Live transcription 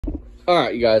All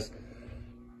right, you guys.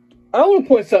 I want to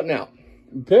point something out.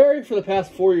 Barry, for the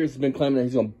past 4 years, has been claiming that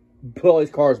he's going to put all these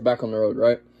cars back on the road,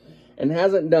 right? And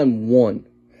hasn't done one.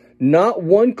 Not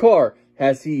one car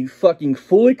has he fucking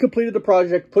fully completed the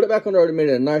project, put it back on the road, and made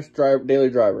it a nice daily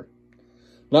driver.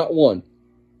 Not one.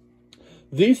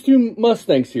 These two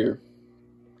Mustangs here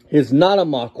is not a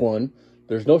Mach 1.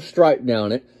 There's no stripe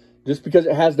down it. Just because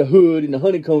it has the hood and the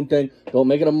honeycomb thing, don't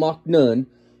make it a Mach none.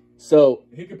 So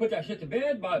he could put that shit to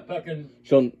bed by fucking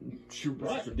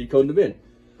decoding the bin.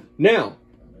 Now,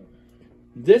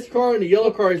 this car and the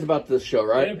yellow car is about this show,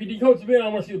 right? And if he decodes the bin, I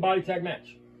want to see the body tag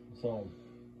match. So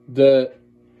the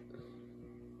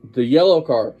yellow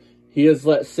car, he has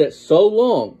let sit so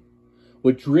long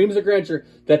with dreams of grandeur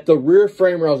that the rear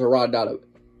frame rails are rotted out of it.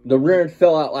 The rear end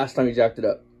fell out last time he jacked it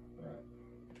up. Right.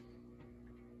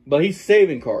 But he's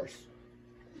saving cars.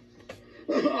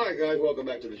 Alright guys, welcome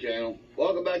back to the channel.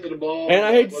 Welcome back to the ball. And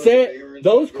I hate to say it,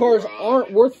 those cars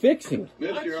aren't worth fixing.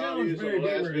 I challenge Barry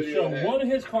Damer to show one of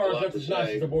his cars that's as nice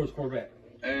as the boy's Corvette.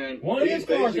 And one of his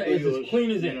cars that is as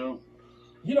clean as it.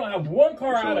 You don't have one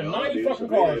car out of 90 fucking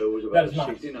cars that is nice.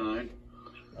 69.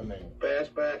 I mean,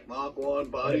 fastback, Mach 1,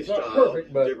 body not style.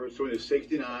 perfect, but difference between a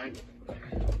 69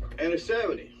 and a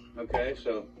 70. Okay,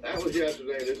 so that was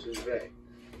yesterday, this is today.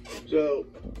 So,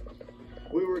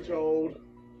 we were told,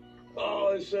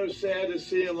 oh, it's so sad to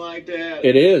see him like that.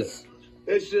 It is.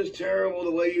 It's just terrible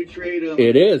the way you treat him.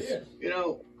 It is. You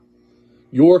know,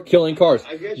 you're killing cars.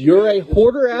 You're a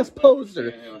hoarder-ass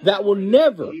poser that will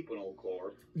never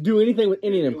do anything with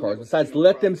any of them cars besides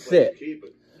let them sit.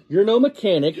 You're no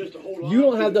mechanic. You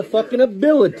don't have the fucking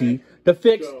ability to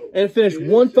fix and finish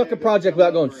one fucking project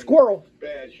without going, squirrel.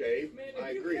 Bad shape. man,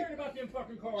 I agree.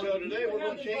 So today we're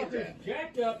going to change that.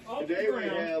 Today we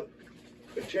have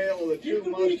the tail of the two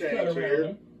Mustangs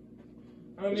here.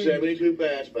 The 72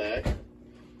 fastback.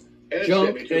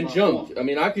 And junked. I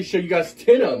mean, I could show you guys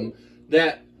 10 of them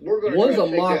that one's a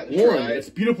Mach 1. It's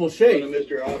beautiful shape.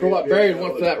 For what Barry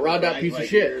went for that rod out piece of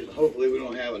shit. Hopefully we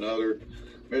don't have another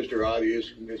Mr.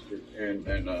 Obvious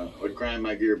and would grind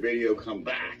my gear video come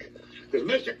back. Because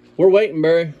Mr. We're waiting,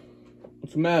 Barry.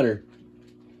 What's the matter?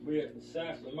 We had to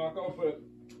sack the Mach off of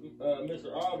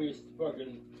Mr. Obvious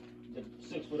fucking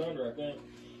 6 foot under, I think.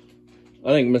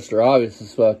 I think Mr. Obvious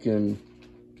is fucking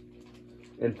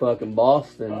in fucking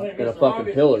Boston in a fucking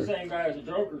Obvious pillar. Is the same guy as the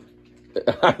Joker.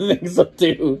 I think so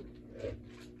too.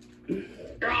 Mr.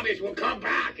 Obvious will come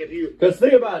back if you. Because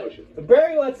think about it. If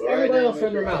Barry lets everybody else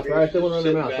run their mouth, right? They want to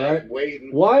run their mouth,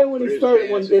 right? Why, when it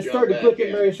started to click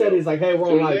in, Barry said, he's like, "Hey,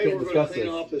 we're on live, can't discuss this."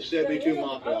 Off the 72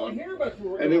 Mach 1,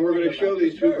 and then we're going to show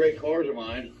these two great cars of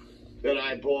mine that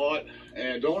I bought,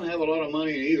 and don't have a lot of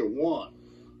money in either one.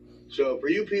 So for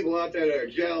you people out there that are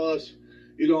jealous,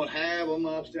 you don't have a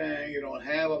Mustang, you don't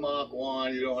have a Mach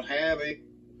 1, you don't have a...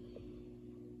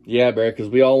 Yeah, Barry, because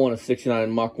we all want a 69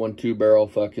 Mach 1 2-barrel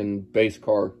fucking base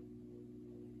car.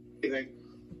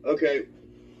 Okay,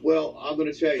 well, I'm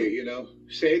going to tell you, you know,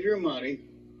 save your money,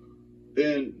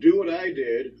 then do what I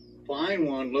did, find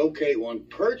one, locate one,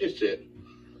 purchase it,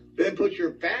 then put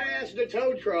your fat ass in the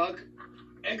tow truck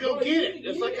and go get it.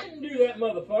 You didn't do that,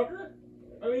 motherfucker.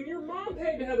 I mean, your mom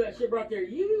paid to have that shit right there.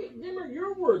 Them are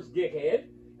your words, dickhead.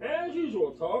 As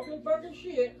usual, talking fucking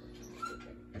shit.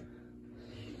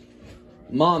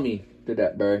 Mommy did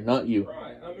that, Barry, not you.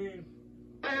 Right, I mean...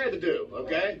 I had to do,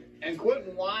 okay? And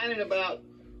quit whining about,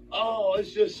 oh,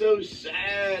 it's just so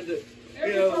sad that,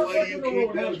 you know, the way you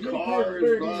keep those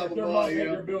cars, blah, blah, blah, you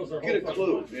know. Get a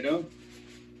clue, you know?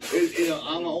 You know,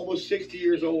 I'm almost 60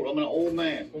 years old. I'm an old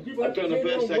man. I've done the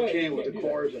best I can with the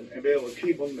cars and be able to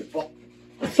keep them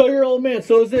and So you're an old man.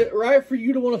 So is it right for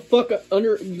you to want to fuck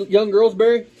under young girls,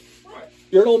 Barry? Right.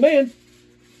 You're an old man.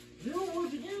 Your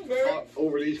words again, Barry.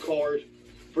 Over these cars.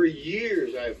 For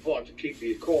years, I've fought to keep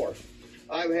these cars.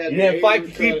 I've had. You didn't fight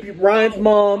to keep Ryan's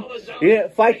mom. You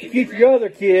didn't fight to keep your other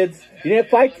kids. You didn't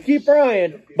fight to keep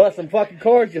Ryan. But some fucking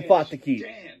cars you fought to keep.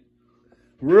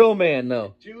 Real man,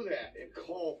 though. Do that and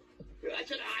call.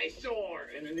 That's an eyesore.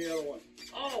 And then the other one.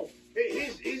 Oh,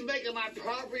 he's making my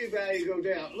property value go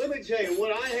down. Let me tell you,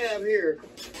 what I have here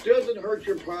doesn't hurt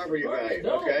your property value,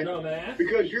 okay?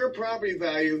 Because your property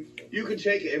value, you can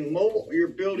take it and mow your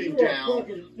building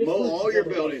down, mow all your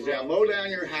buildings down, mow down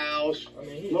your house,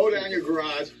 mow down your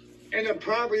garage, and the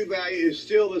property value is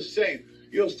still the same.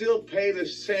 You'll still pay the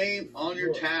same on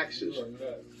your taxes.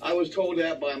 I was told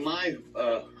that by my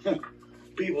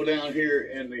people down here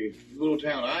in the little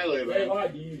town I live in,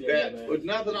 that with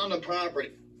nothing on the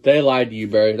property. They lied to you,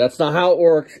 Barry. That's not how it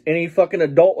works. Any fucking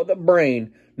adult with a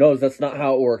brain knows that's not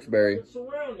how it works, Barry.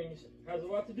 Surroundings has a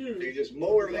lot to do. You just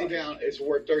mow everything down. It's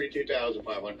worth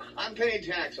 $32,500. I'm paying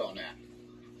tax on that.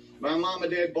 My mom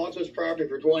and dad bought this property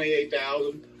for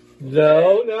 $28,000.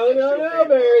 No,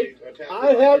 Barry.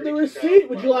 I have the receipt.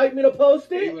 Would you like me to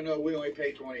post it? Even though we only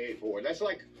paid $28,000 for it. That's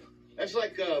like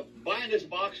buying this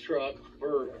box truck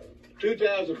for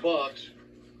 $2,000.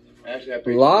 Actually, I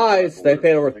paid Lies. They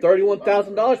paid over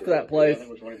 $31,000 for that place.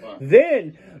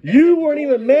 Then you weren't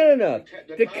even man enough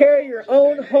to carry your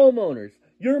own homeowners.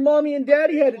 Your mommy and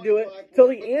daddy had to do it till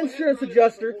the insurance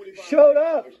adjuster showed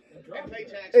up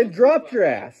and dropped your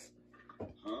ass.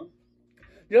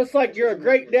 Just like you're a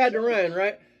great dad to Ryan,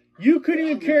 right? You couldn't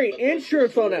even carry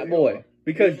insurance on that boy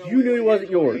because you knew he wasn't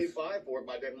yours.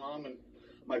 My dad, mom, and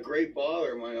my great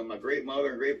father, my great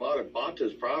mother and great father bought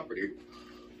this property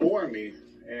for me,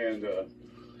 and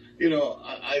you know,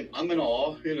 I'm in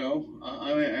awe. You know,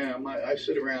 I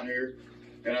sit around here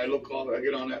and I look off. I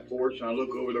get on that porch and I look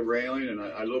over the railing and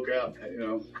I look out. You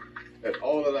know, at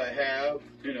all that I have.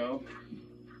 You know,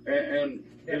 and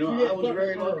you know, I was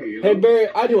very lucky. You know? Hey, Barry,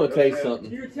 I do want to tell you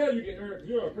something. You can tell you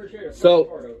don't appreciate it.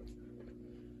 So,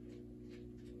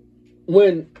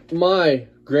 when my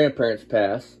grandparents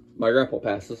pass, my grandpa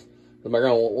passes, because my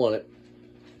grandma won't want it,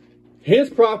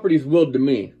 his property's willed to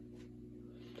me.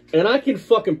 And I can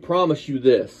fucking promise you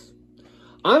this.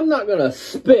 I'm not going to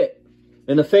spit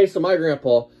in the face of my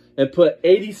grandpa and put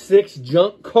 86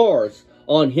 junk cars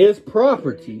on his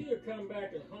property.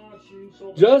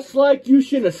 Just like you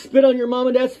shouldn't have spit on your mom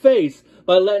and dad's face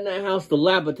by letting that house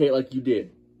dilapidate like you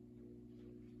did.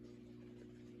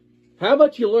 How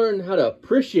about you learn how to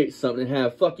appreciate something and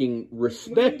have fucking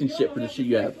respect and shit for the shit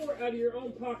you have? Out of your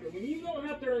own pocket. When you don't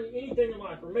have to earn anything in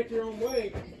life or make your own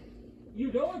way, you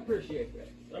don't appreciate that.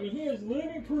 I mean, he is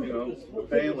living proof of this. The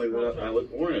family that I was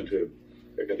born into.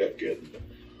 Look at that kid.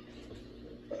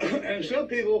 And some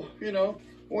people, you know,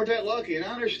 weren't that lucky, and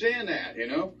I understand that, you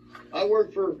know. I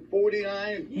worked for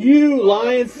 49. You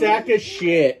lying sack of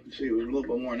shit. See, it was a little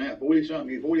bit more than that.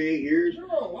 40-something, 48 years. You're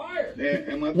a liar.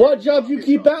 And my what job you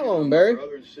keep that long, Barry?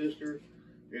 Brother and sister,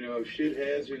 you know,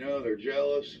 shitheads, you know, they're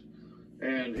jealous.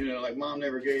 And, you know, like, mom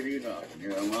never gave you nothing. You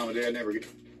know, mom and dad never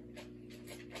gave.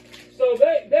 So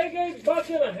they bought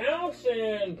them a house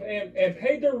and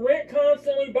paid their rent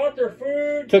constantly, bought their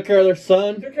food. Took care of their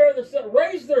son. Took care of their son.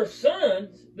 Raised their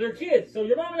sons, their kids. So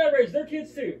your mom and dad raised their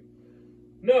kids too.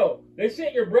 No, they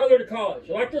sent your brother to college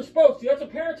like they're supposed to. That's a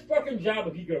parent's fucking job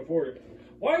if you can afford it.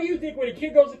 Why do you think when a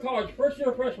kid goes to college, first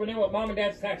year freshman, they want mom and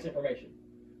dad's tax information?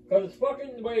 Because it's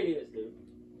fucking the way it is, dude.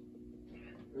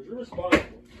 Because you're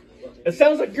responsible. It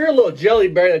sounds like you're a little jelly,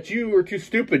 Barry, that you were too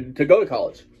stupid to go to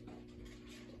college.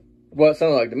 What it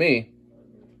sounded like to me.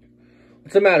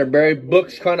 What's the matter, Barry?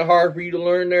 Books kind of hard for you to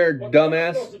learn there, what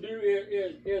dumbass? What you're supposed to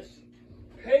do is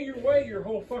pay your way your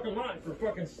whole fucking life for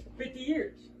fucking 50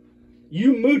 years.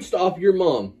 You mooched off your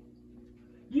mom.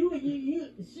 You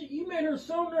made her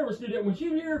so nervous, dude, that when she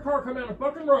would hear her car come down the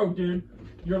fucking road, dude,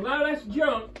 your loud ass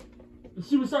jump,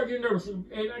 she would start getting nervous.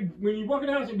 And when you walk in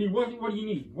the house, it'd be, what do you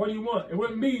need? What do you want? It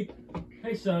wouldn't be,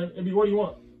 hey son, it'd be, what do you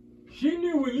want? She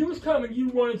knew when you was coming, you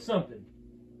wanted something.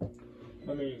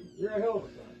 I mean, you're a hell of a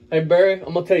son. Hey, Barry,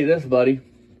 I'm going to tell you this, buddy.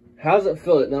 How's it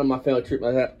feel that none of my family treat me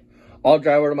like that? I'll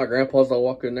drive over to my grandpa's, I'll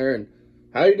walk in there, and,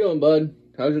 how you doing, bud?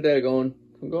 How's your day going?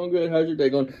 I'm going good. How's your day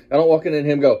going? I don't walk in and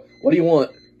him go, what do you want?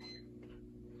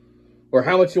 Or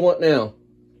how much you want now?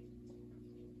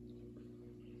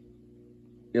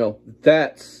 You know,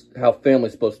 that's how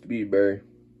family's supposed to be, Barry.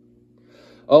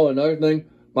 Oh, another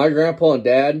thing, my grandpa and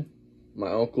dad,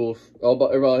 my uncles,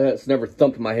 everybody else never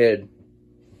thumped my head.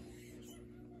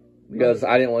 Because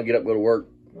I didn't want to get up and go to work.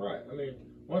 Right. I mean,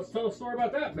 let's tell a story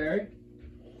about that, Barry.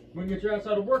 When you get you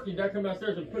outside of work, your dad come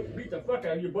downstairs and beat the fuck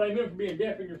out of you. Blame him for being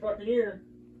deaf in your fucking ear.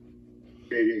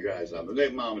 Gave you guys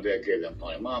something. Mom and dad gave them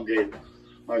plenty. Mom gave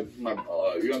my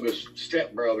youngest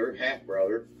stepbrother,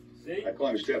 half-brother. See? I call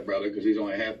him stepbrother because he's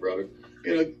only half-brother.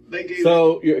 You know, they gave...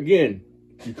 So, again,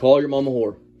 you call your mom a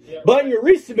whore. Yeah. But in your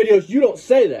recent videos, you don't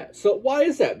say that. So, why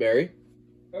is that, Barry?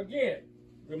 Again,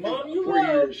 the mom you 4 love.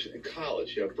 years in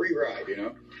college, you know, free ride, you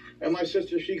know. And my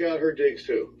sister, she got her digs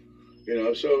too. You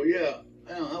know, so, yeah,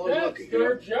 I was That's lucky.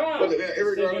 their you know? job. But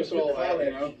regardless of all that,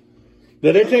 you know.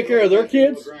 Did they take care of their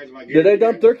kids? Did they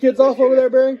dump their kids off over there,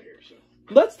 Barry?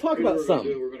 Let's talk about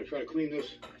something. We're going to try to clean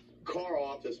this car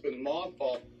off that's been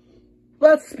mothballed.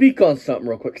 Let's speak on something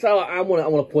real quick, because I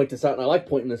want to point this out, and I like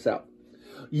pointing this out.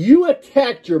 You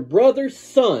attacked your brother's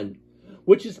son,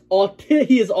 which is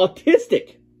he is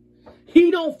autistic.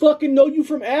 He don't fucking know you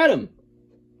from Adam.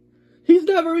 He's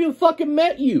never even fucking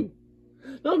met you.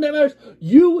 None of that matters.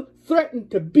 You threatened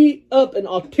to beat up an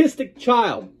autistic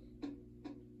child.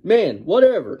 Man,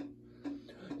 whatever.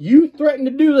 You threatened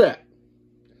to do that.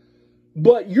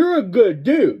 But you're a good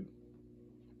dude.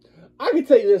 I can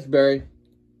tell you this, Barry.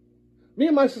 Me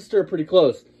and my sister are pretty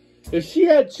close. If she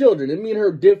had children and me and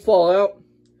her did fall out,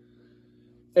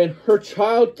 and her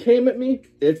child came at me,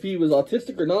 if he was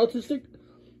autistic or not autistic,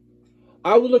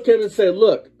 I would look at him and say,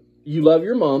 look, you love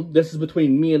your mom. This is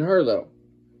between me and her, though.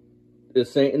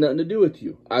 This ain't nothing to do with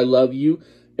you. I love you,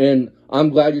 and I'm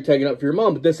glad you're taking up for your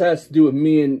mom, but this has to do with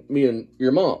me and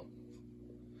your mom.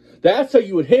 That's how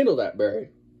you would handle that,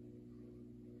 Barry.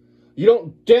 You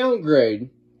don't downgrade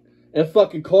and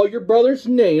fucking call your brother's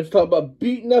names, talk about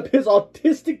beating up his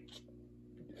autistic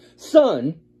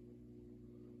son.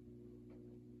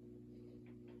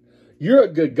 You're a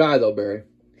good guy, though, Barry.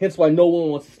 Hence why no one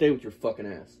wants to stay with your fucking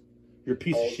ass. You're a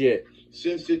piece of shit.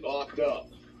 Since it locked up,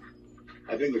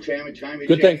 I think the timing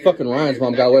good thing fucking Ryan's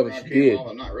mom got away when she did.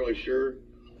 I'm not really sure.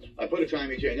 I put a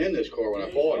timing chain in this car when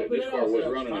I bought it. This car was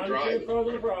running and driving.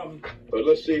 But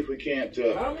let's see if we can't.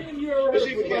 Let's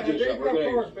see if we can't do something.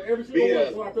 We're going to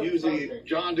be using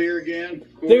John Deere again.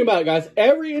 Think about it, guys.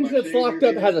 Every engine that's locked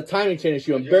up has a timing chain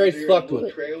issue, and Barry's fucked with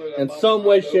it in some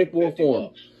way, shape, or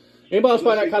form. Anybody else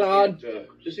find that kind of odd?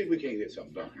 Just see if we can't get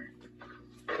something done here.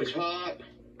 It's hot.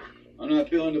 I'm not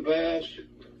feeling the best.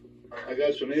 I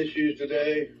got some issues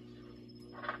today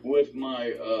with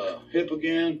my hip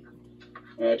again.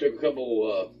 I took a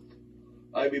couple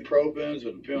ibuprofens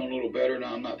and feeling a little better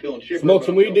now. I'm not feeling chipper. Smoke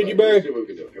some weed, did you, Barry?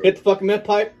 Hit the fucking meth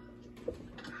pipe.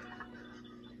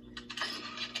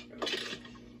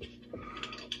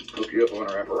 Hook you up on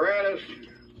our apparatus.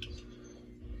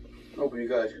 Hoping you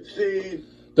guys can see.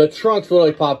 The trunk's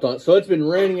literally popped on, so it's been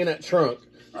raining in that trunk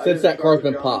since that car's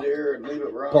been popped.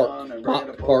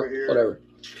 Parked, whatever.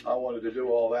 I wanted to do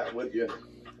all that with you,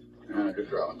 and I could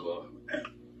draw a glove.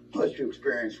 Let you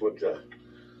experience what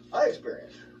I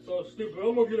experienced. So stupid.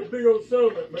 I'm gonna get a big old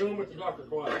settlement, man. I'm with the doctor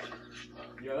twice.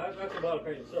 Yeah, that's a lot of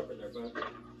pain and suffering there, man.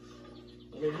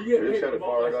 I mean, you get just had it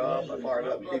fired up. I fired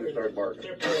up, and she just started barking.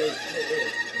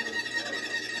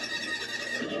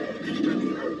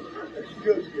 That's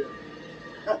good.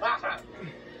 As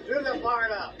soon as I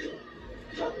fired up.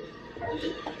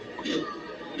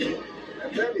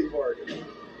 And Baby's barking.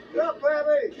 Get up,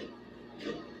 Baby!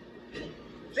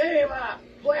 Shayla!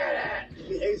 Where that?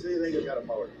 He hates anything that's got a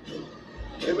motor.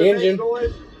 If it engine. Makes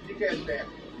noise, she can't stand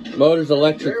it. Motor's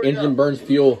electric. Engine burns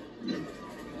fuel. We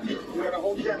got a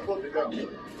whole 10 foot to go.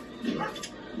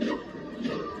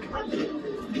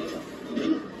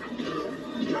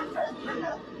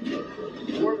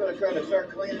 We're going to try to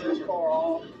start cleaning this car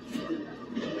off.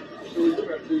 So we're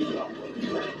going to do something.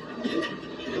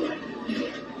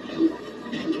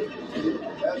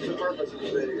 That's the purpose of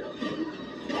the video.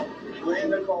 Clean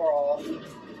the car off.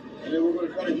 And then we're going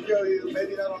to try to show you,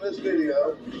 maybe not on this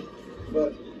video,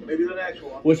 but maybe the next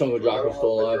one. Wish Uncle Jock was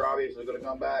still alive. You're obviously going to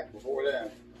come back before then.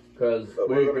 Because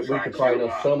we could probably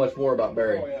know so much more about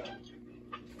Barry. Oh, yeah.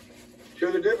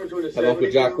 Show the difference between the have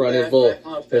Uncle Jock run his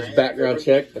background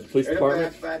check at the police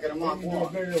department. Fastback and a Mach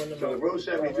 1. So the Rose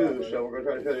 72, so we're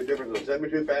going to try to show the difference of a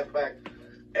 72 Fastback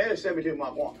and a 72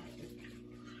 Mach 1.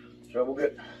 So we'll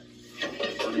get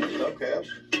subcaps.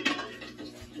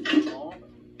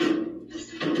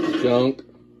 Junk.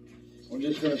 We're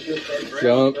just going to start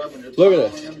junk. Up and just look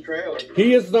at this.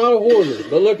 He is not a hoarder,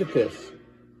 but look at this.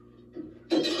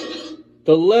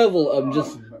 The level of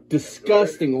just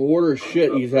disgusting hoarder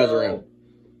shit he has around.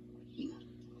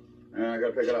 And I got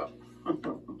to pick it up. I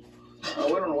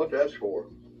don't know what that's for.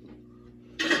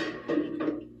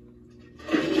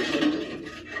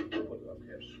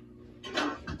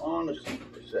 On the seat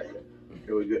for a second.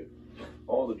 Here we get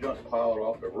all the junk piled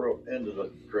off the roof into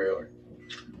the trailer.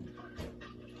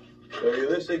 So yeah,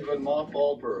 this thing's been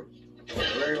mothballed for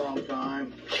a very long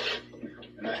time,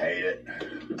 and I hate it.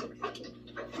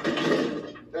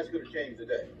 That's going to change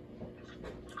today.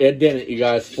 It didn't, you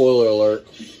guys. Spoiler alert.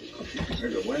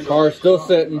 Car's still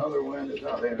sitting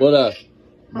with a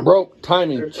broke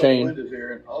timing chain.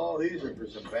 Here, and all these are for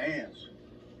some vans.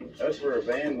 That's for a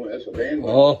van. That's a van.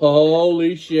 Oh,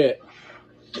 holy shit.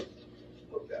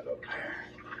 Look that up.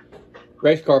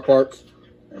 Race car parts.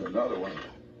 And another one.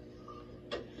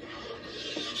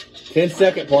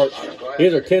 10-second parts.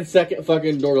 These are 10-second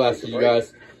fucking door glasses, you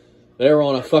guys. They were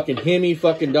on a fucking Hemi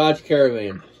fucking Dodge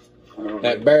Caravan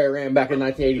that Barry ran back in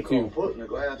 1982. Putting the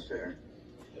glass there.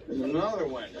 There's another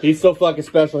one. He's so fucking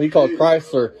special. He called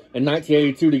Chrysler in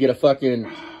 1982 to get a fucking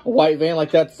white van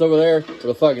like that that's over there with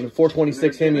a fucking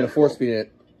 426 Hemi and a 4-speed in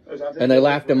it. And they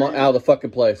laughed him out of the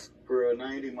fucking place. For a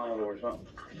 90 mile or something.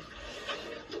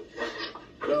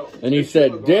 So, and he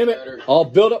said, damn it, I'll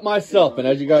build it myself. And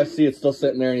as you guys see, it's still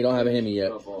sitting there and you don't have a Hemi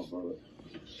yet.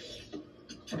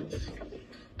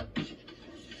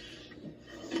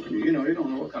 You know, you don't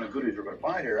know what kind of goodies you're going to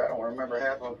find here. I don't remember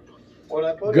half of What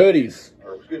I put Goodies.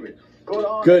 Or, excuse me. Going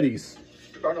on. Goodies.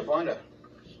 Trying to find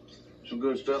some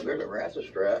good stuff. There's a ratchet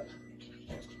strap.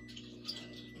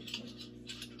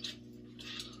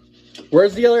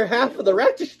 Where's the other half of the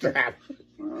ratchet strap?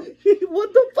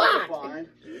 What the fuck? Fine.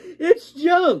 It's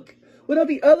junk. Without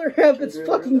the other half, it's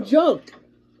fucking junk.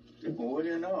 Well, what do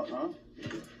you know, huh?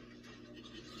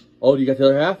 Oh, you got the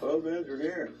other half? Both ends are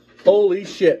here. Holy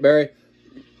shit, Barry.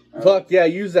 Fuck yeah,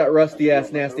 use that rusty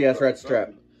ass, nasty ass ratchet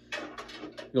strap.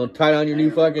 You gonna tie it on your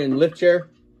new fucking lift chair?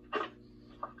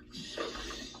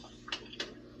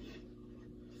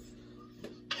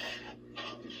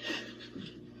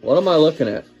 What am I looking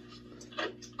at?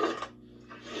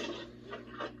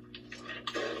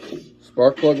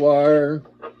 Spark plug wire.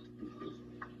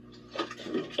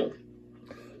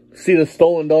 See the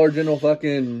stolen Dollar General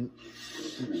fucking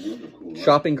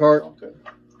shopping cart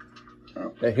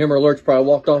that him or Lurch probably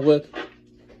walked off with.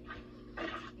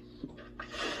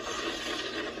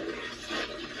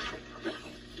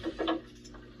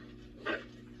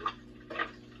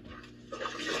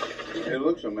 It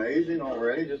looks amazing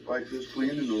already, just like just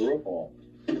cleaning the roof off.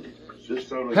 Just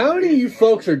totally. How many of you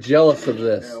folks are jealous of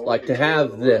this? Yeah, like to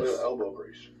have this? Elbow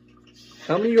grease.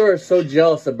 How many of you are so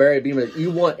jealous of Barry Beamer that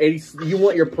you want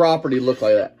your property to look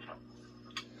like that?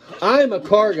 I'm a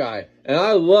car guy, and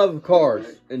I love cars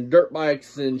and dirt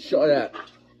bikes and shit like that.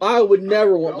 I would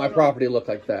never want my property to look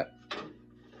like that.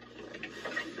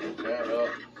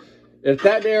 If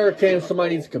that day ever came,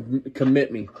 somebody needs to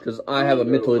commit me, because I have a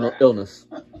mental illness.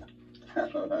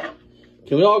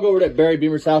 Can we all go over to Barry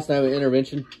Beamer's house and have an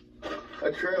intervention?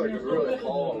 That trailer could really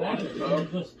fall on it,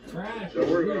 so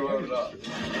we're going to load it up.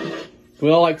 We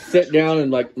all like sit down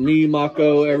and like me,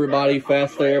 Mako, everybody,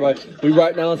 Fast everybody. We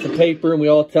write down some paper and we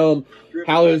all tell him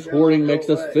how his hoarding makes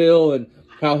us feel and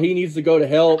how he needs to go to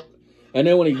help. And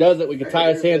then when he does it, we can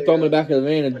tie his hand, throw him in the back of the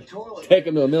van, and take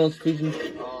him to a mental institution.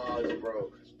 Oh, it's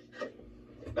broke.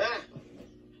 Ah.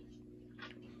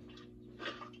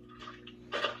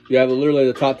 You have literally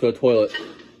the top to a toilet.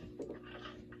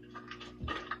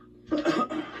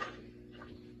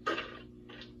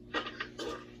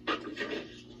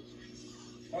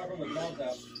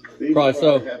 Probably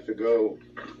so. Have to go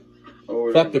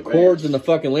over Fuck, the cords and the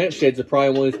fucking lampshades are probably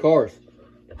in one of these cars.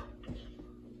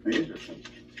 These are some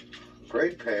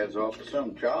brake pads off of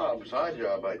some side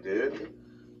job I did.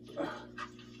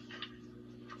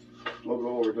 We'll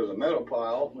go over to the metal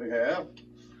pile we have.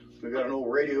 We got an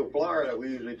old radio flyer that we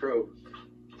usually throw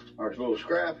our little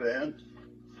scrap in.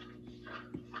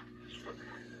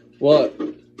 What?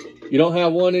 You don't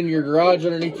have one in your garage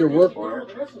underneath your work?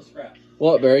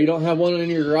 What, Barry? You don't have one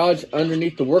in your garage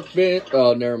underneath the workbench?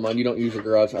 Oh, never mind. You don't use a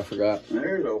garage. I forgot. And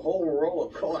there's a whole roll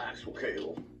of coaxial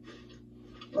cable.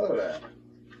 Look at that.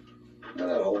 Look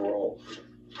at that whole roll.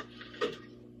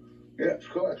 Yeah, it's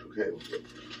coaxial cable.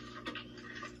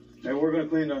 And we're going to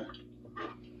clean the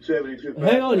 72.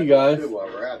 Hang on, you guys. While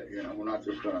we're at it, you know, we're not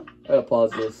just going to. I gotta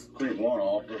pause this. Clean one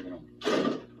off. We're going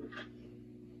to.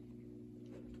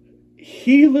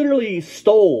 He literally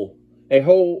stole a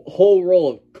whole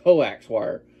roll of coax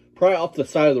wire, probably off the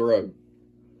side of the road.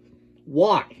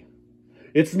 Why?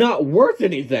 It's not worth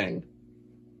anything.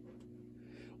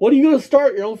 What are you gonna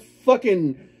start your own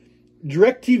fucking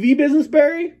DirecTV business,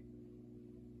 Barry?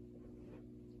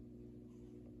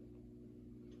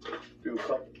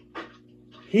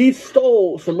 He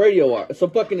stole some radio wire, some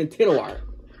fucking antenna wire,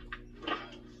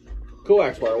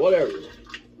 coax wire, whatever.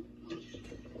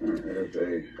 There's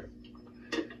a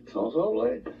sawzall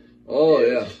blade. Oh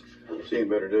yeah. Seen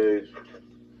better days.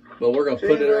 But we're gonna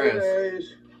put it in our ass.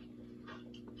 Days.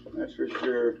 That's for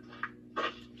sure.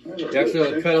 You actually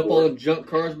gonna cut up all the junk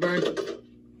cars, Barry?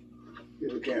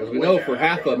 Because we know for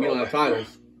half of them you don't have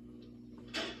titles.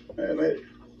 I made it.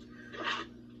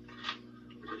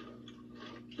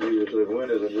 You just leave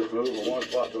windows and just move from one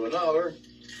spot to another.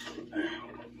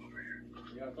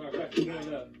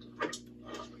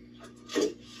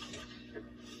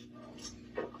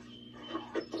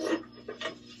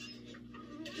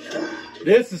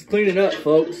 This is cleaning up,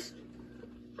 folks.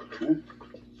 I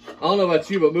don't know about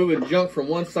you, but moving junk from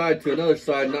one side to another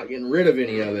side, not getting rid of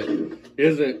any of it,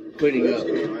 isn't cleaning up.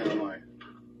 This came out of my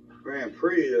Grand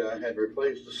Prix that I had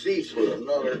replaced the seats with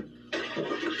another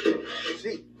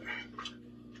seat.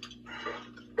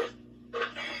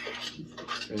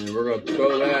 And we're going to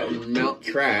throw that and mount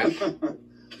trash.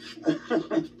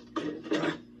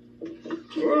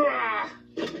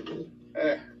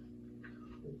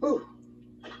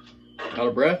 Out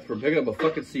of breath from picking up a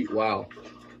fucking seat. Wow.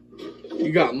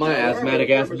 You got my asthmatic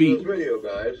ass beat. This video,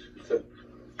 guys, to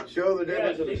show the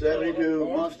difference of the 72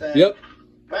 Mustang Yep.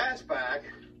 fastback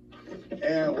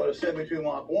And what a 72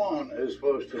 Mach 1 is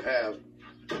supposed to have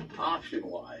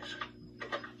option-wise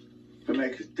to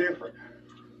make it different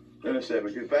than a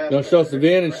 72 fastback. Don't show us the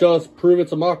VIN and show us, prove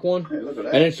it's a Mach 1. Hey, look at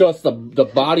that. And then show us the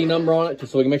body number on it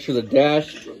so we can make sure the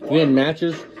dash VIN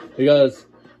matches. Because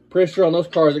pretty sure on those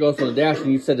cars it goes on the dash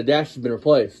and you said the dash has been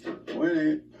replaced.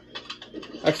 Winning.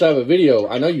 Actually, I have a video.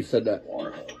 I know you said that.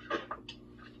 Water hose.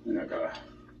 And I got a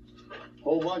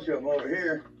whole bunch of them over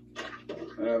here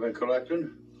that I've been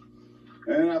collecting.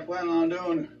 And I plan on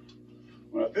doing,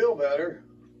 when I feel better,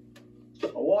 a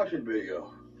washing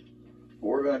video.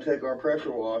 We're going to take our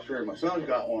pressure washer, and my son's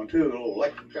got one too, a little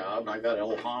electric job, and I got an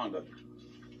old Honda.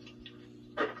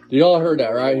 You all heard that,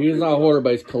 right? He's not a hoarder,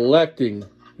 but he's collecting.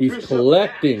 He's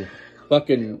collecting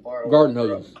fucking garden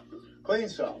hoses. Clean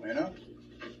some, you know?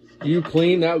 You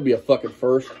clean? That would be a fucking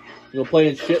first. You gonna play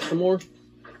in shit some more?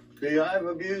 See, I've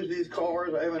abused these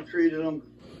cars. I haven't treated them,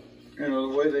 you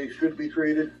know, the way they should be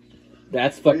treated.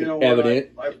 That's fucking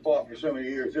evident. I fought for so many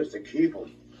years just to keep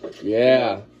them.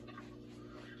 Yeah.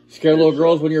 Scare little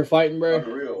girls when you're fighting, bro?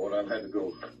 Unreal what I've had to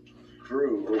go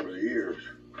through over the years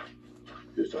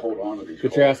just to hold on to these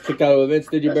Get your ass kicked out of events,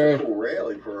 did you, Barry? That's a cool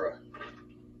railing for a,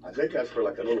 I think that's for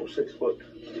like a little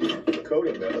 6-foot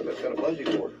coating bed that's got a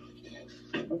bungee cord.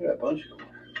 Look at that bungee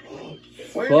cord.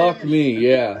 Fuck me,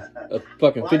 yeah. A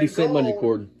fucking 50-cent bungee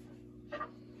cord.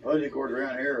 Bungee cords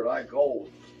around here are like gold.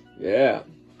 Yeah.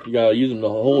 You gotta use them to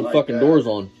hold like fucking that. doors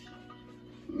on.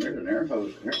 There's an air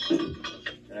hose there.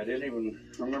 And I didn't even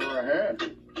remember I had.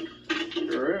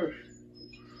 Sure is.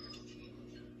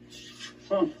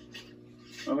 Huh.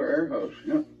 Another air hose,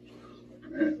 yeah.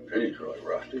 Man, it's really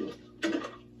rough too.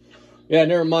 Yeah,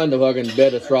 never mind the fucking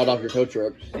bed that's right off your tow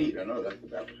truck. Seat, I know that's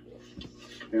what that was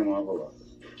for. Came off of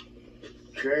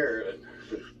a chair that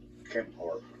just came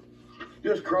apart.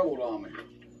 Just crumbled on me.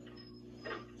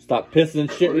 Stop pissing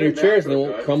and shit in your chairs and they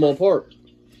won't crumble apart.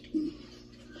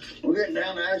 We're getting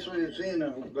down to actually seeing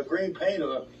the green paint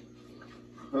of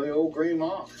the old green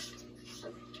mock.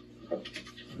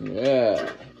 Yeah.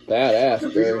 Badass, The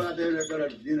people Barry. out there that are going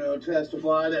to, you know,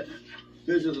 testify that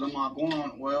this isn't a Mach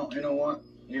 1, well, you know what?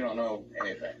 You don't know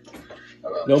anything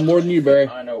about No this. more than you, Barry.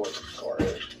 I know what this car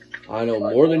is. I know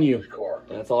more than you. This car.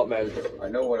 That's all that matters. I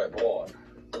know what I bought.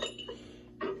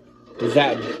 Is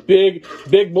that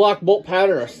big block bolt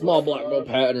pattern or a small block bolt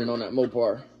pattern on that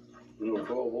Mopar? Little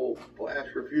 12-volt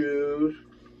flasher fuse.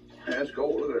 That's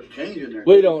gold. Look at this change in there.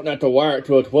 We don't have to wire it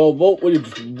to a 12 volt. We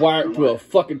just wire it to a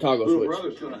fucking toggle Little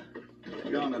switch. brother's gonna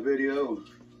get on the video and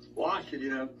watch it, you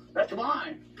know. That's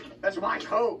mine. That's my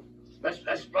coat. That's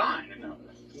mine. You know,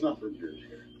 nothing's yours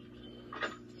here.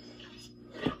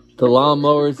 The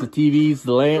lawnmowers, the TVs,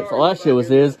 the lamps, all that shit was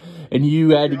his, and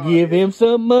you had to give him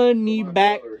some money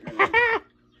back.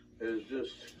 It's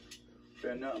just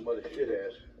been nothing but a shit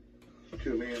ass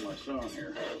to me and my son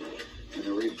here in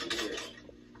the recent years.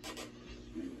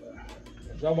 And,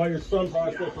 Is that why your son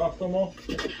probably still talks so much?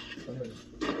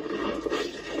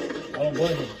 I don't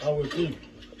blame him. I would too.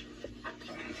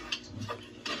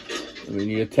 I mean,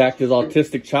 you attacked his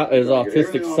autistic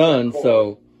son,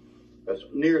 so that's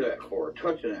near that core,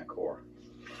 touching that core.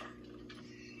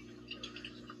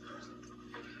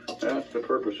 That's the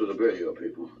purpose of the video,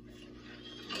 people.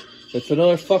 it's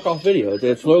another fuck off video.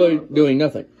 It's literally doing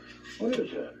nothing. What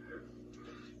is that?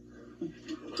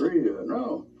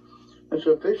 No. That's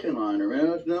a fishing liner,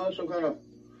 man. That's some kind of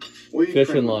weed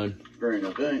Fishing line. string,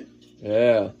 I think.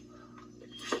 Yeah.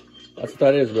 That's what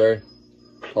that is, Barry.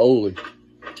 Holy.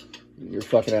 Your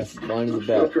fucking ass is blind as a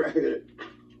Still bat. dragging it.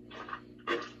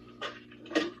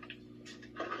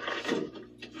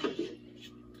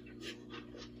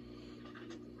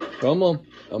 Come on.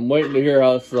 I'm waiting to hear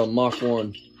how this is on Mach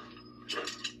 1.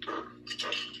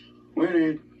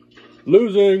 Winning.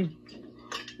 Losing.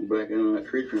 Back in that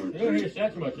tree trim. You don't hear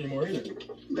that much anymore either.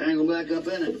 Dangle back up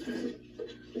in it.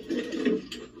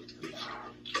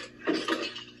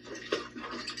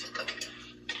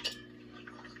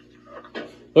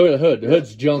 Look at the hood. The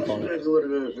hood's junk on it. That's what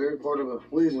it is. They're part of a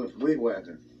weed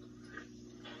whacker.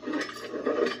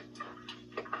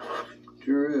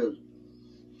 Sure is.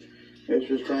 It's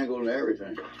just tangled in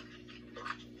everything.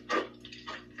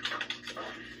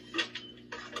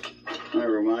 That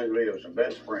reminds me of some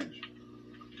best friends.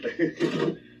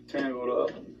 Tangled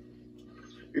up.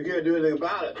 You can't do anything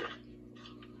about it.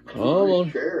 Oh, well.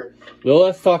 Nice chair. Well,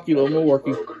 let's talk you a little more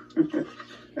working.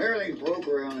 Everything's broke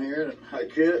around here. I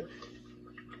kid.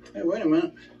 Hey, wait a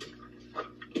minute.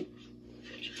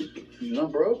 It's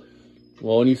not broke?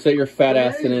 Well, when you set your fat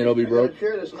ass in it, it'll be I got broke. a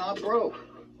chair that's not broke.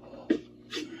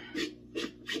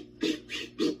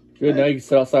 Good, now you can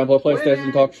sit outside and play PlayStation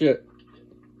and talk shit.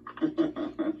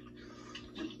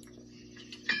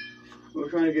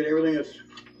 trying to get everything that's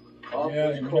off Yeah,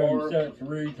 this you know, car. you said it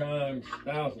 3 times,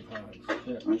 1,000 times.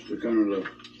 Shit. That's the kind of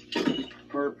the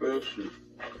purpose.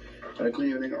 I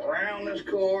clean everything around this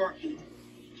car.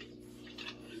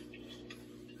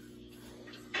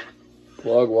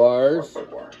 Plug wires.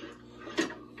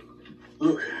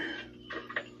 Okay.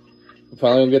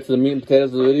 Finally gonna get to the meat and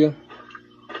potatoes of the video.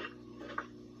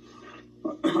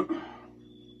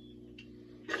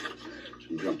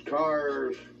 Some junk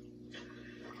tires.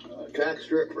 Tack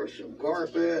strip for some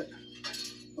carpet.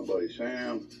 My buddy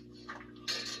Sam.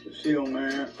 The seal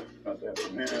mat. Got that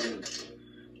from him.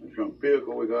 The junk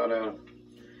vehicle we got out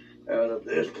of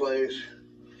this place.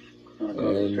 And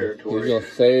This he's territory. gonna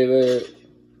save it.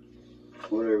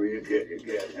 Whatever you get,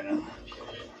 you know.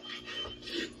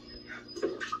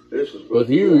 This is With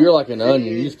you, you're like an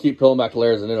onion. You just keep pulling back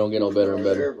layers and it don't get no better and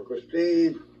Here better. for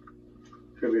Christine.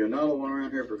 Should be another one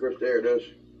around here for Christine. There it is.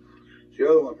 It's the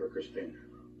other one for Christine.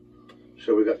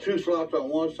 So we got 2 slots on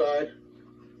one side,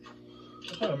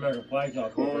 That's not American flag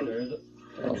top over there, is it?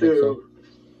 I don't and think so.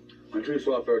 2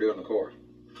 slots already on the car.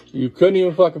 You couldn't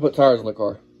even fucking put tires in the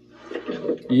car.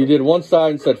 You did one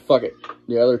side and said, fuck it.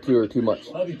 The other 2 are too much.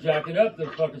 I'll be jacking up the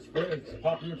fucking spring.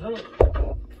 Pop your trunk.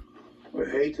 I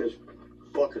hate this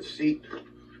fucking seat,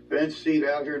 bench seat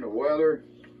out here in the weather.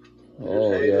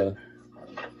 Oh, hate yeah. it.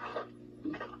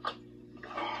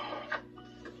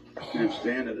 Can't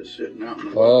stand it. It's sitting out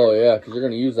in the weather. Oh, yeah, because you're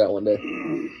going to use that one day.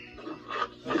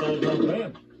 That's all it's on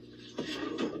demand.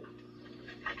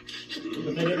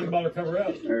 But they didn't bother to cover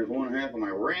up. There's 1/2 of my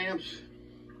ramps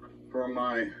for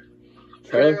my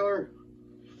Trailer? trailer.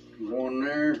 One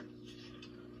there.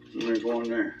 And there's one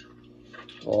there.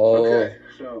 Oh, Okay,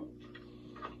 so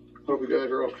hope you guys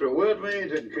are all still with me. It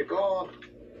didn't kick off.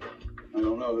 I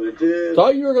don't know that it did.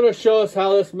 thought you were going to show us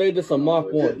how this made this a Mach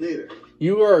It 1. didn't either.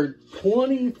 You are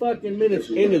 20 fucking minutes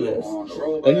This is into gonna go this. on the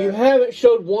rollback. And you haven't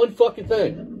showed one fucking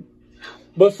thing.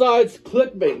 Besides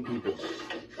clickbaiting people.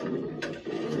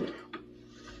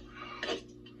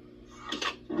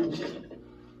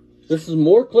 This is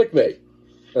more clickbait.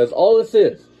 That's all this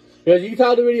is. Because you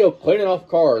title the video cleaning off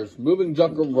cars, moving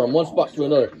junk from one spot to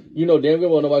another. You know damn good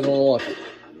well nobody's going to watch it.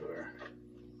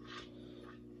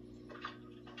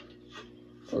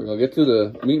 Are we going to get to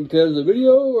the meat and potatoes of the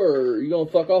video, or are you going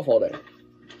to fuck off all day?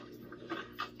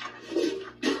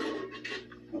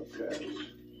 Okay.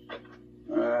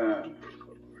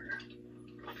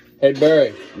 Hey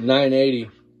Barry, 980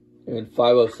 and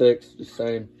 506, just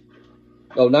saying.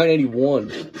 Oh, 981.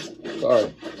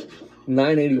 Sorry.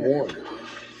 981.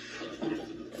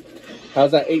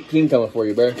 How's that 18 coming for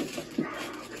you, Barry?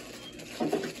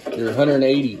 You're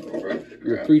 180.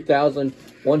 You're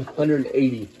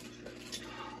 3,180.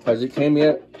 Has it came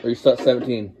yet? Or you still at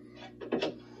 17?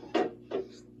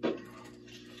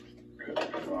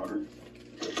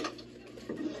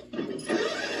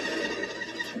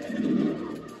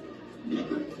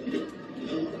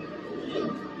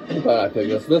 I'm glad I picked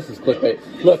this. This is clickbait.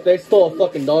 Look, they stole a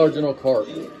fucking Dollar General cart.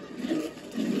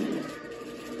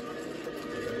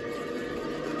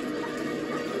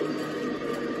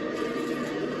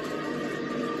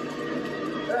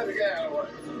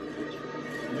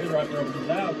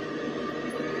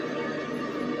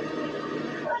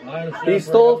 He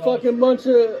stole a fucking bunch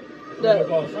of that.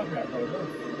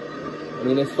 I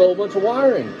mean, they stole a bunch of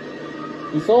wiring.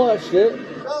 You saw that shit.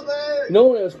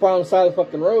 Knowing it was probably on the side of the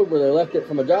fucking road where they left it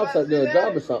from a job site doing a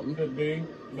job or something. Could be,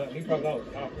 but he probably was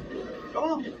copper. Come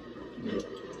on.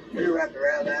 You wrapped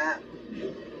around that.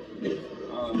 He's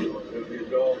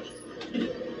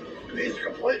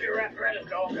completely wrapped around his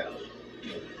doghouse.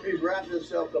 He's wrapped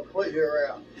himself completely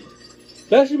around.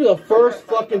 That should be the first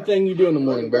fucking thing you do in the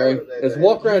morning, Barry. Is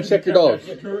walk around and check your dogs.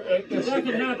 If that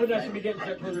can happen, that should be getting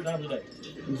checked 100 times a day.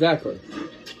 Exactly.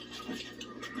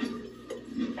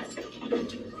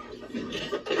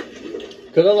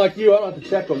 Because unlike you, I don't have to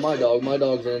check on my dog. My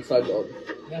dog's an inside dog.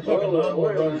 That fucking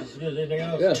lawnmower runs as good as anything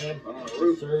else, Yeah. man.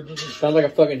 Surges and Sounds like a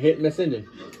fucking hit and miss engine.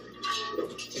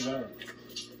 yeah.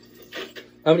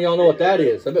 How many of y'all know what that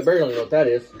is? I bet Barry don't even know what that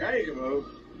is. Now you can move.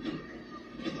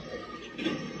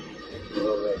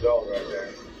 Love that dog right there.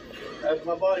 That's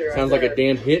my buddy right Sounds there. like a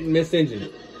damn hit and miss engine.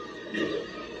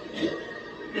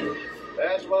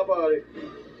 That's my buddy.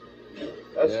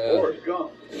 That's Yeah. Forrest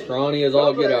Gump. Scrawny as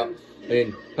all get out.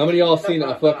 And how many of y'all seen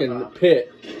a fucking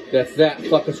pit that's that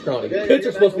fucking scrawny? Pits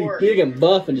are supposed to be big and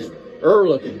buff and just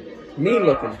looking. Mean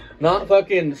looking. Not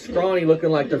fucking scrawny looking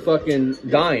like they're fucking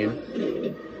dying.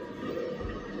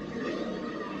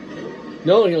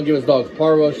 No, he don't give his dogs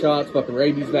parvo shots, fucking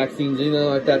rabies vaccines, anything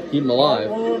like that to keep them alive.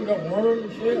 Got worms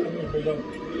and shit. I mean, they don't.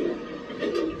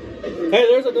 Hey,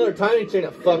 there's another timing chain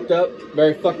that fucked up.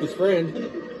 Barry fucked his friend.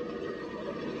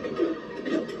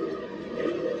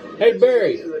 Hey,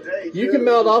 Barry, you can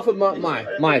mouth off of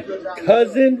my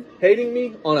cousin hating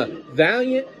me on a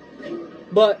Valiant,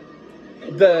 but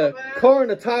the car and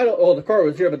the title, oh, the car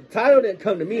was here, but the title didn't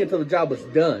come to me until the job was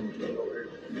done.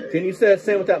 Can you say the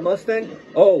same with that Mustang?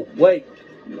 Oh, wait.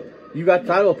 You got the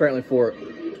title apparently for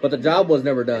it, but the job was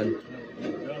never done.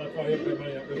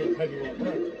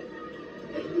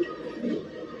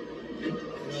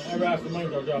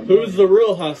 Who's the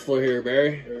real hustler here,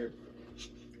 Barry?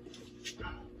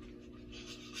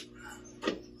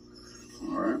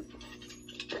 All right.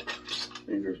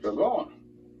 Things are still going.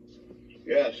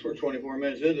 Yes, we're 24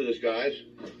 minutes into this, guys.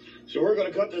 So we're going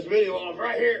to cut this video off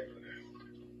right here.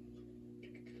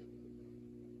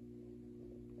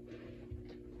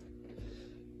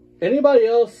 Anybody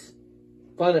else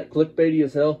find that clickbaity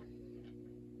as hell?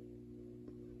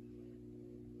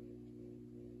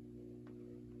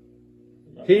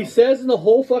 He says in the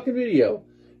whole fucking video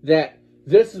that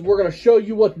we're going to show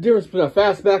you what the difference between a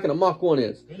fastback and a Mach 1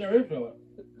 is. He never show it.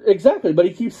 Exactly, but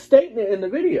he keeps stating it in the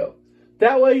video.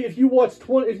 That way, if you watch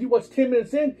 10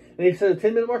 minutes in, and he says a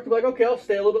 10-minute mark, you're like, okay, I'll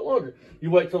stay a little bit longer. You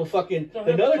wait till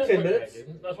another 10 minutes.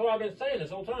 That's what I've been saying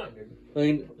this whole time, dude. I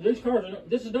mean, these cars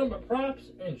this is nothing but props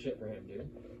and shit for him, dude.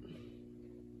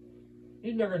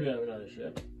 He's never gonna do none of this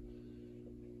shit.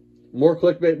 More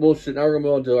clickbait bullshit. Now we're gonna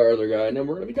move on to our other guy, and then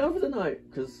we're gonna be done for the night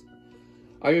because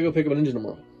I gotta go pick up an engine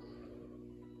tomorrow.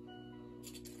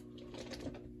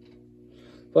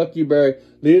 Fuck you, Barry.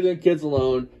 Leave them kids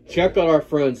alone. Check out our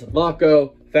friends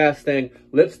Mako, Fastang,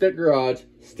 Lipstick Garage,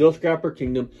 Steel Scrapper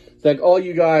Kingdom. Thank all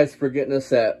you guys for getting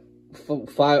us at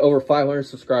over 500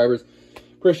 subscribers.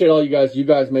 Appreciate all you guys. You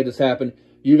guys made this happen.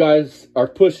 You guys are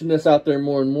pushing this out there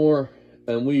more and more,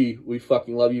 and we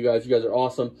fucking love you guys. You guys are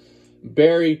awesome.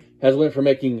 Barry has went from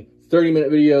making 30-minute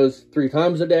videos 3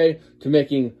 times a day to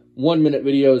making 1-minute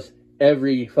videos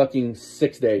every fucking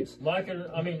 6 days. I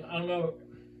don't know.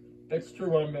 It's true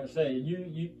what I'm going to say.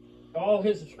 You, all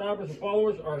his subscribers and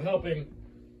followers are helping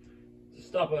to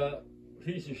stop a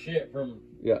piece of shit from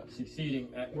succeeding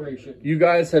at where he should be. You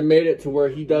guys have made it to where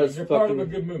he does. You're part of a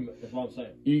good movement. Is what I'm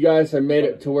saying. You guys have made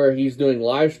it to where he's doing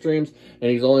live streams, and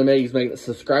he's making it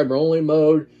subscriber only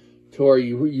mode, to where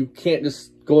you can't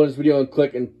just go in his video and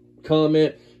click and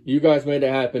comment. You guys made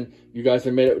it happen. You guys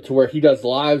have made it to where he does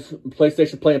lives, playing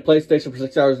PlayStation for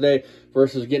 6 hours a day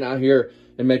versus getting out here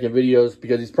and making videos,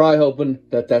 because he's probably hoping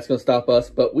that that's going to stop us.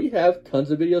 But we have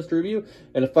tons of videos to review,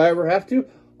 and if I ever have to,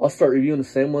 I'll start reviewing the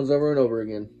same ones over and over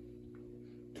again.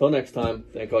 Till next time,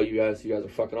 thank all you guys. You guys are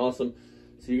fucking awesome.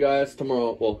 See you guys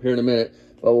tomorrow. Well, here in a minute.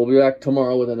 But we'll be back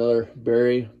tomorrow with another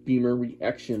Barry Beamer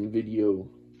reaction video.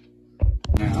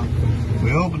 Now,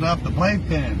 we opened up the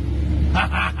playpen.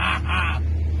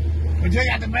 We took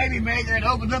out the baby maker and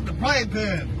opened up the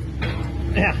playpen.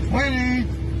 Yeah. Winnie.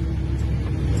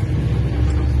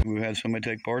 We've had somebody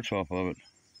take parts off of it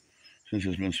since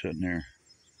it's been sitting there.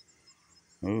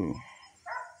 Oh.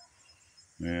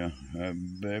 Yeah,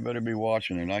 they better be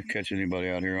watching it. I catch anybody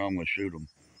out here, I'm going to shoot them.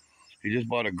 He just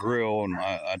bought a grill, and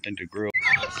I think the grill...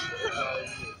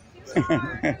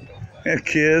 Yeah,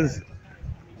 kids.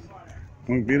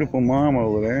 One beautiful mom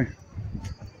over there.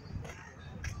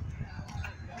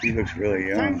 She looks really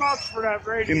young. $10 for that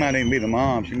radio. She might even be the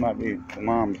mom. She might be the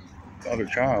mom's other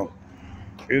child.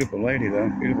 Beautiful lady, though.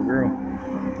 Beautiful girl.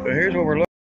 So here's what we're looking.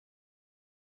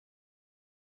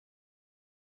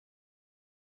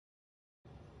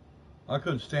 I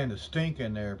couldn't stand the stink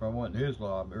in there if I went in his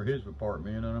lobby or his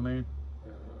apartment, you know what I mean?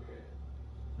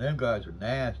 Them guys are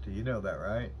nasty, you know that,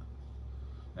 right?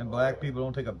 And black people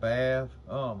don't take a bath.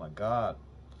 Oh my God.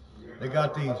 They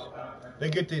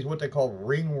get these what they call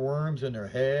ringworms in their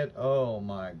head. Oh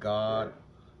my God.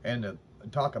 And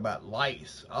talk about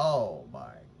lice. Oh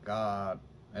my God.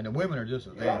 And the women are just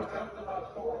as nasty.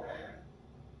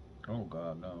 Oh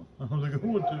God, no. I was like,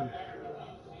 who would do?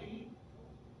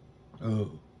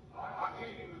 Oh.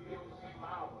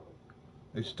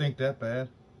 They stink that bad.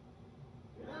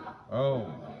 Oh.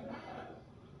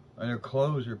 And their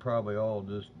clothes are probably all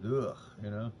just ugh, you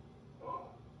know.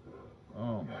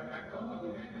 Oh my God.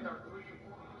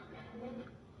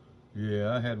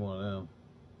 Yeah, I had one of them.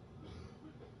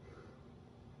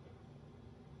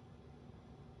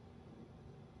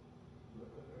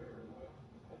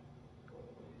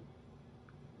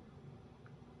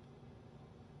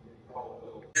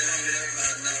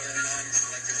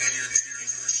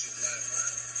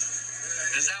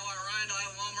 Is that why Ryan don't have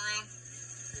a mom around?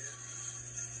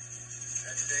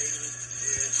 That's David.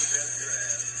 Yeah, that's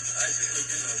right. I think we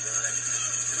do know Ryan.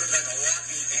 You look like a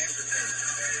walking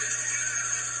amputation, baby.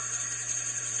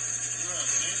 Look,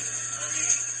 man. I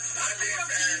mean, I'd be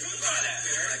embarrassed about it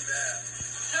like that.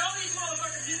 Tell these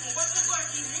motherfucking people what the fuck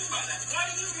you mean by What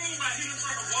do you mean by he looks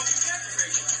like a walking cancer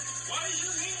patient? What is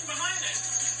your meaning behind that?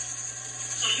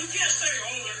 So you can't say,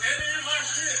 oh, they're editing my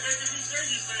shit, making me say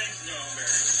these things. No,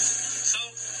 Barry. So,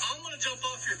 I'm gonna jump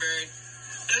off here, Barry.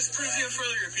 This proves even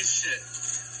further you're a piece of shit.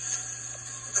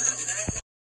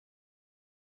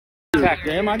 Attack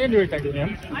him. I didn't do anything to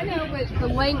him. I know, but the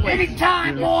language.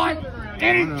 Anytime, boy!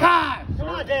 Anytime! Come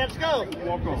on, Dad, let's go.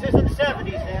 This isn't the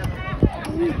 70s, Dad.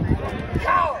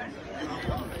 Coward!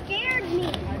 Scared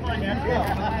me. Come on, Dad, let's go.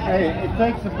 Hey, it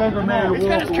takes a bigger man to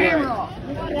walk away.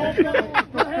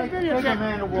 Bigger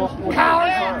man to walk away.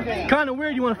 Coward! Kind of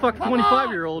weird you want to fuck a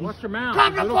 25-year-old. What's your mouth?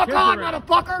 Come the Little fuck kids on, around.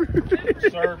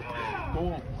 motherfucker! Sir, go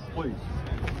on, please.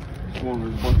 Go on,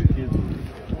 there's a bunch of kids in here.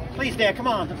 Please, Dad, come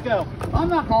on, let's go. I'm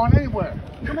not going anywhere.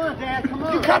 Come on, Dad, come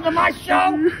on. You come to my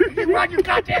show, you run your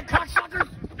goddamn cocksuckers.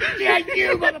 Yeah,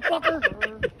 you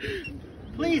motherfucker.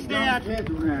 Please, Dad.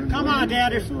 Come on,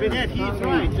 Dad. He's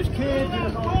right. There's kids.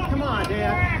 Come on,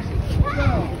 Dad.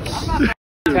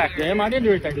 Attack him. I didn't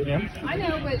do anything to him. I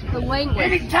know, but the language.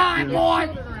 Anytime, boy!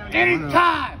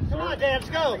 Anytime! Come on, Dad, let's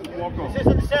go. This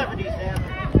isn't the 70s,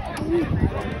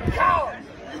 Dad. Coward!